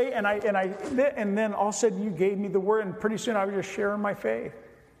me to say, and then all of a sudden you gave me the word, and pretty soon I was just sharing my faith.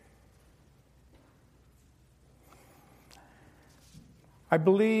 I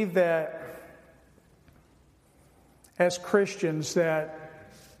believe that as Christians, that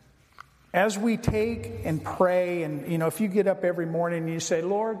as we take and pray, and if you get up every morning and you say,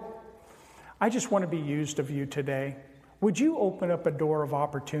 Lord, I just want to be used of you today. Would you open up a door of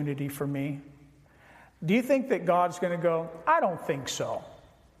opportunity for me? Do you think that God's going to go, I don't think so.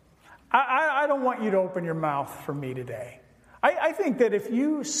 I don't want you to open your mouth for me today. I think that if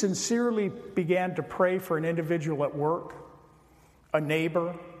you sincerely began to pray for an individual at work, a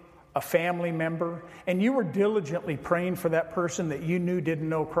neighbor, a family member, and you were diligently praying for that person that you knew didn't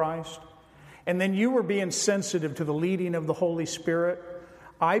know Christ, and then you were being sensitive to the leading of the Holy Spirit,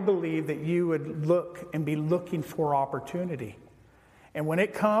 I believe that you would look and be looking for opportunity. And when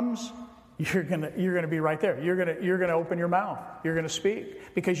it comes, you're gonna be right there. You're gonna open your mouth. You're gonna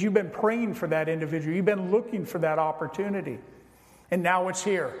speak because you've been praying for that individual. You've been looking for that opportunity, and now it's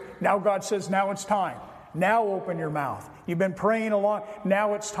here. Now God says, now it's time. Now open your mouth. You've been praying along.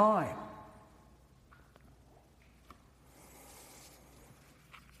 Now it's time.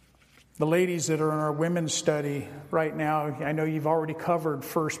 The ladies that are in our women's study right now, I know you've already covered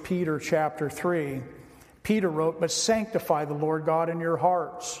 1 Peter chapter 3. Peter wrote, "But sanctify the Lord God in your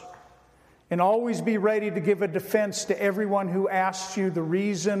hearts, and always be ready to give a defense to everyone who asks you the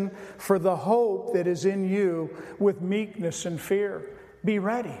reason for the hope that is in you with meekness and fear." Be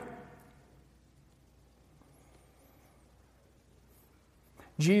ready.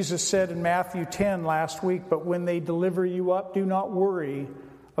 Jesus said in Matthew 10 last week, "But when they deliver you up, do not worry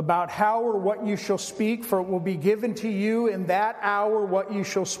about how or what you shall speak, for it will be given to you in that hour what you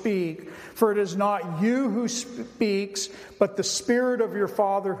shall speak. For it is not you who speaks, but the Spirit of your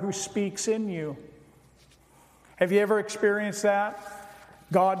Father who speaks in you." Have you ever experienced that?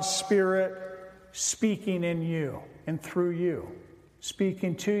 God's Spirit speaking in you and through you,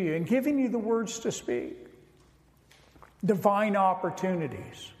 speaking to you and giving you the words to speak. Divine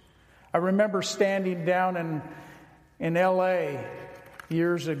opportunities. I remember standing down in L.A.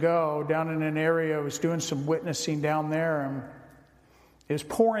 years ago, down in an area. I was doing some witnessing down there, and it was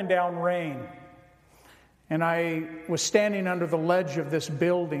pouring down rain. And I was standing under the ledge of this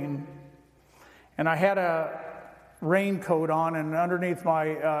building, and I had a raincoat on, and underneath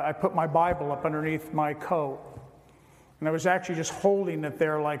I put my Bible up underneath my coat. And I was actually just holding it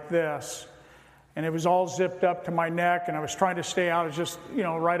there like this. And it was all zipped up to my neck, and I was trying to stay out. It was just,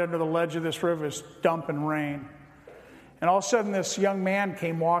 right under the ledge of this river, it was dumping rain. And all of a sudden, this young man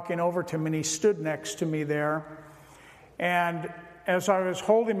came walking over to me, and he stood next to me there. And as I was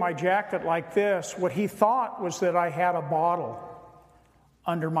holding my jacket like this, what he thought was that I had a bottle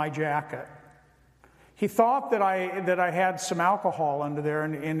under my jacket. He thought that I had some alcohol under there,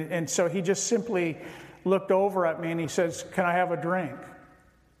 and so he just simply looked over at me, and he says, "Can I have a drink?"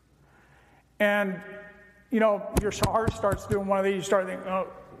 And, your heart starts doing one of these. You start thinking, "Oh,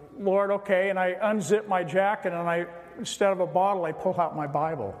 Lord, okay." And I unzip my jacket, and instead of a bottle, I pull out my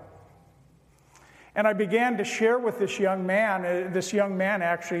Bible. And I began to share with this young man. This young man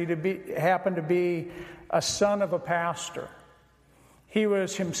actually happened to be a son of a pastor. He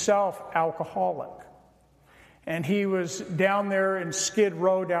was himself alcoholic. And he was down there in Skid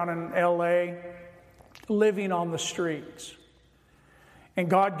Row down in L.A., living on the streets. And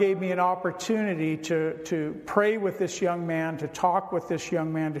God gave me an opportunity to pray with this young man, to talk with this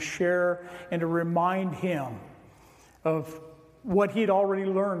young man, to share and to remind him of what he'd already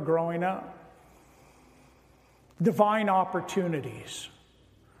learned growing up. Divine opportunities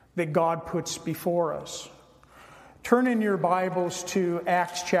that God puts before us. Turn in your Bibles to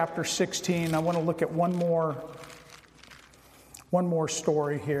Acts chapter 16. I want to look at one more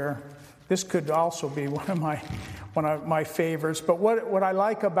story here. This could also be one of my favorites. But what I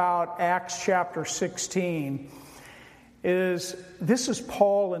like about Acts chapter 16 is this is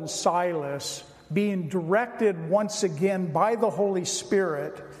Paul and Silas being directed once again by the Holy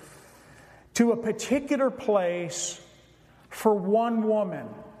Spirit to a particular place for one woman,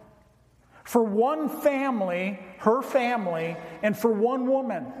 for one family, her family, and for one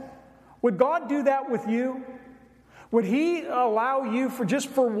woman. Would God do that with you? Would He allow you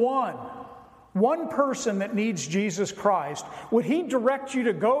for one person that needs Jesus Christ? Would He direct you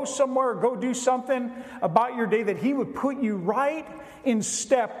to go somewhere or go do something about your day that He would put you right in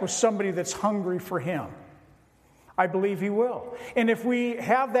step with somebody that's hungry for Him? I believe He will. And if we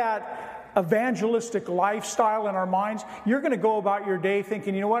have that evangelistic lifestyle in our minds, you're going to go about your day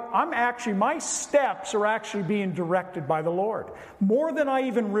thinking, you know what, my steps are actually being directed by the Lord, more than I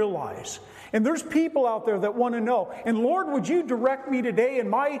even realize. And there's people out there that want to know, and Lord, would you direct me today in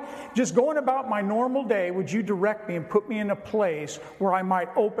my just going about my normal day, would you direct me and put me in a place where I might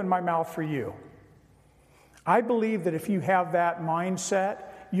open my mouth for you? I believe that if you have that mindset,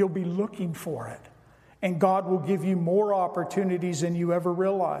 you'll be looking for it. And God will give you more opportunities than you ever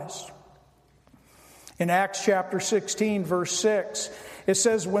realized. In Acts chapter 16, verse 6, it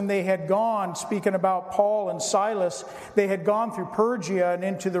says, when they had gone, speaking about Paul and Silas, they had gone through Phrygia and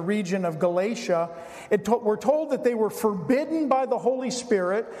into the region of Galatia. We're told that they were forbidden by the Holy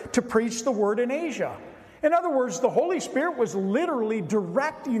Spirit to preach the word in Asia. In other words, the Holy Spirit was literally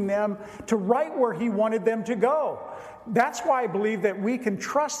directing them to right where He wanted them to go. That's why I believe that we can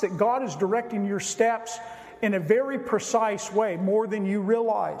trust that God is directing your steps in a very precise way, more than you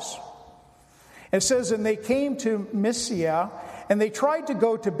realize. It says, and they came to Mysia, and they tried to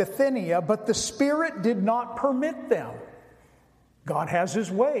go to Bithynia, but the Spirit did not permit them. God has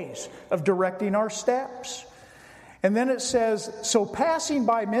His ways of directing our steps. And then it says, so passing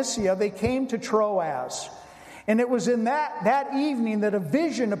by Mysia, they came to Troas. And it was in that evening that a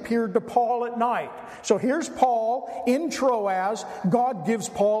vision appeared to Paul at night. So here's Paul in Troas. God gives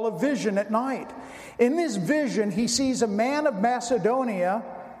Paul a vision at night. In this vision, he sees a man of Macedonia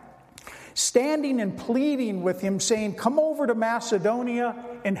standing and pleading with him, saying, come over to Macedonia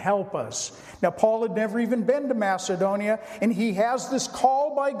and help us. Now, Paul had never even been to Macedonia, and he has this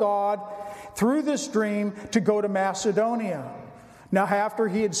call by God through this dream to go to Macedonia. Now, after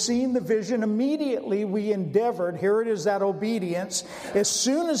he had seen the vision, immediately we endeavored, here it is, that obedience. As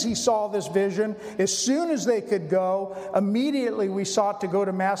soon as he saw this vision, as soon as they could go, immediately we sought to go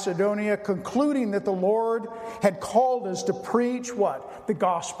to Macedonia, concluding that the Lord had called us to preach what? The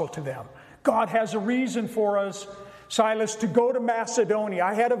gospel to them. God has a reason for us, Silas, to go to Macedonia.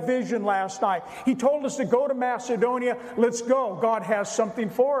 I had a vision last night. He told us to go to Macedonia. Let's go. God has something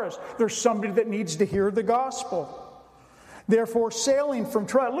for us. There's somebody that needs to hear the gospel. Therefore, sailing from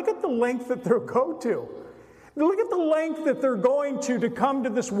Troas, look at the length that they'll go to. Look at the length that they're going to come to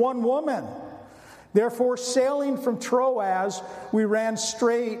this one woman. Therefore, sailing from Troas, we ran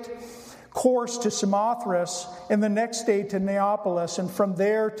straight course to Samothrace, and the next day to Neapolis, and from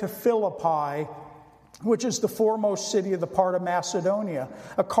there to Philippi, which is the foremost city of the part of Macedonia,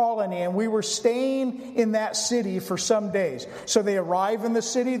 a colony. And we were staying in that city for some days. So they arrive in the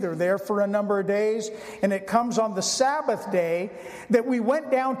city, they're there for a number of days, and it comes on the Sabbath day that we went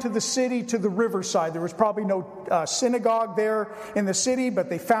down to the city to the riverside. There was probably no synagogue there in the city,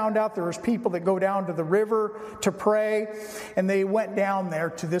 but they found out there was people that go down to the river to pray, and they went down there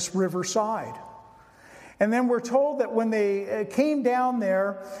to this riverside. And then we're told that when they came down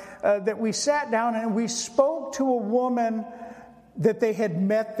there, that we sat down and we spoke to a woman that they had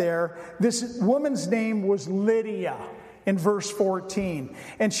met there. This woman's name was Lydia in verse 14.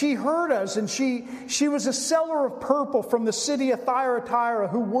 And she heard us, and she was a seller of purple from the city of Thyatira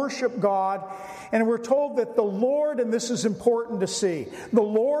who worshiped God. And we're told that the Lord, and this is important to see, the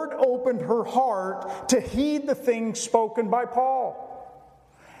Lord opened her heart to heed the things spoken by Paul.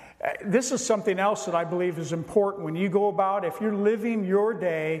 This is something else that I believe is important when you go about, if you're living your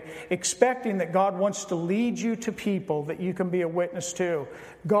day expecting that God wants to lead you to people that you can be a witness to.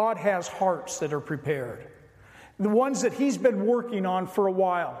 God has hearts that are prepared. The ones that He's been working on for a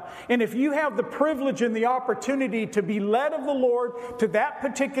while. And if you have the privilege and the opportunity to be led of the Lord to that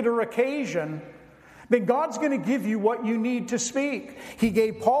particular occasion, then God's going to give you what you need to speak. He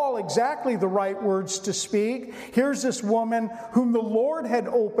gave Paul exactly the right words to speak. Here's this woman whom the Lord had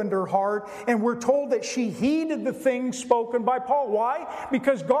opened her heart, and we're told that she heeded the things spoken by Paul. Why?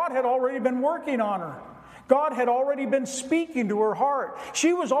 Because God had already been working on her. God had already been speaking to her heart.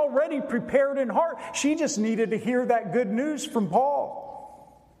 She was already prepared in heart. She just needed to hear that good news from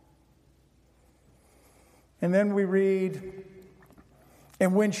Paul. And then we read,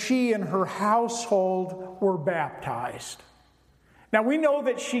 and when she and her household were baptized. Now we know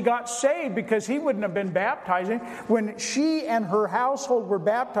that she got saved because he wouldn't have been baptizing. When she and her household were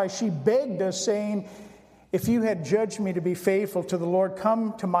baptized, she begged us, saying, if you had judged me to be faithful to the Lord,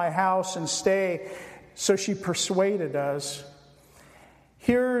 come to my house and stay. So she persuaded us.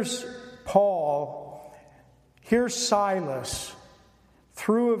 Here's Paul. Here's Silas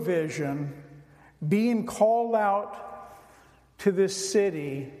through a vision being called out to this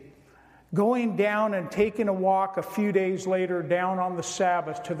city, going down and taking a walk a few days later down on the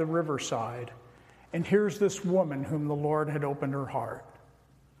Sabbath to the riverside. And here's this woman whom the Lord had opened her heart.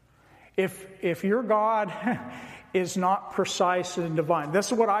 If your God is not precise and divine,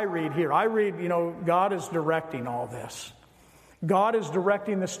 this is what I read here. I read, God is directing all this. God is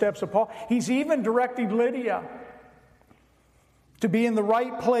directing the steps of Paul. He's even directing Lydia to be in the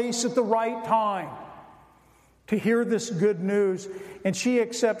right place at the right time, to hear this good news. And she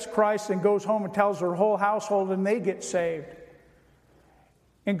accepts Christ and goes home and tells her whole household, and they get saved.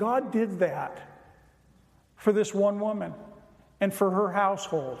 And God did that for this one woman and for her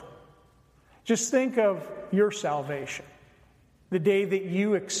household. Just think of your salvation, the day that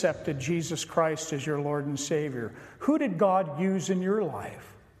you accepted Jesus Christ as your Lord and Savior. Who did God use in your life?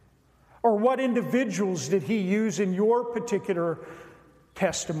 Or what individuals did He use in your particular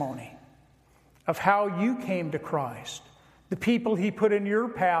testimony of how you came to Christ? The people He put in your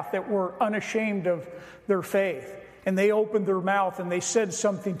path that were unashamed of their faith, and they opened their mouth and they said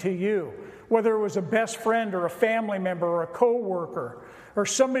something to you, whether it was a best friend or a family member or a co-worker or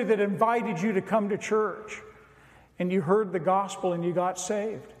somebody that invited you to come to church, and you heard the gospel and you got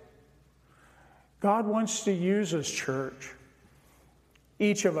saved. God wants to use us, church.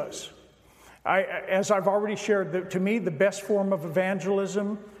 Each of us. As I've already shared, to me, the best form of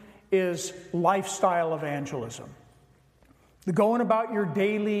evangelism is lifestyle evangelism. The going about your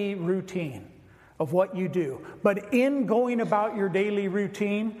daily routine of what you do. But in going about your daily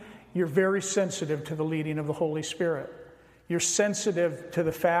routine, you're very sensitive to the leading of the Holy Spirit. You're sensitive to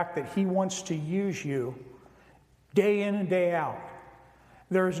the fact that He wants to use you day in and day out.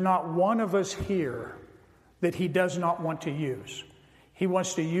 There is not one of us here that He does not want to use. He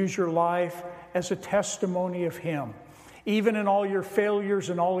wants to use your life as a testimony of Him. Even in all your failures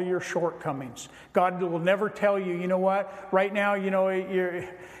and all of your shortcomings. God will never tell you, you know what, right now,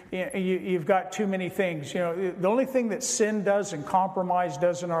 you've got too many things. The only thing that sin does and compromise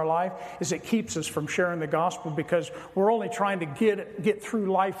does in our life is it keeps us from sharing the gospel, because we're only trying to get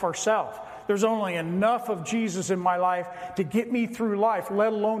through life ourselves. There's only enough of Jesus in my life to get me through life,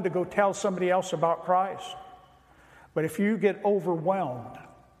 let alone to go tell somebody else about Christ. But if you get overwhelmed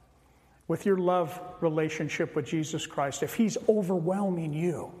with your love relationship with Jesus Christ, if He's overwhelming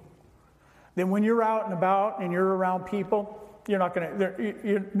you, then when you're out and about and you're around people,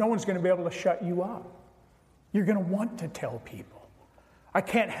 no one's going to be able to shut you up. You're going to want to tell people. I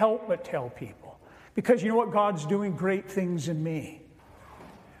can't help but tell people, because you know what? God's doing great things in me.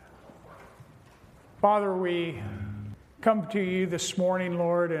 Father, we come to you this morning,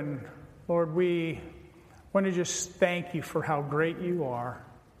 Lord, and Lord, we want to just thank you for how great you are.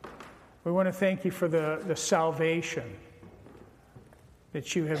 We want to thank you for the salvation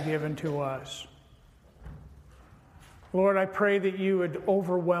that you have given to us. Lord, I pray that you would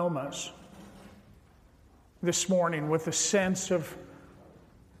overwhelm us this morning with a sense of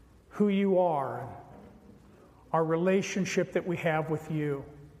who you are, our relationship that we have with you.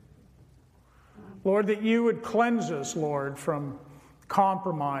 Lord, that you would cleanse us, Lord, from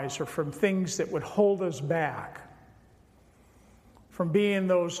compromise or from things that would hold us back from being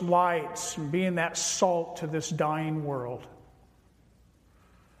those lights and being that salt to this dying world.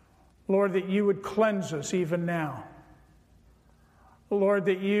 Lord, that you would cleanse us even now. Lord,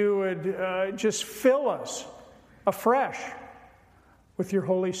 that you would just fill us afresh with your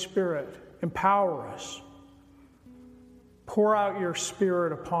Holy Spirit. Empower us. Pour out your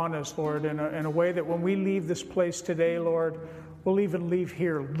Spirit upon us, Lord, in a way that when we leave this place today, Lord, we'll even leave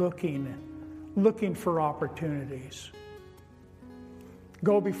here looking for opportunities.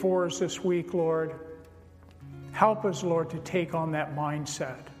 Go before us this week, Lord. Help us, Lord, to take on that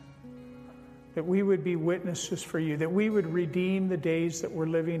mindset, that we would be witnesses for you, that we would redeem the days that we're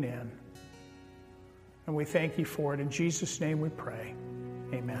living in. And we thank you for it. In Jesus' name we pray.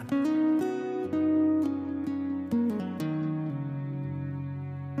 Amen.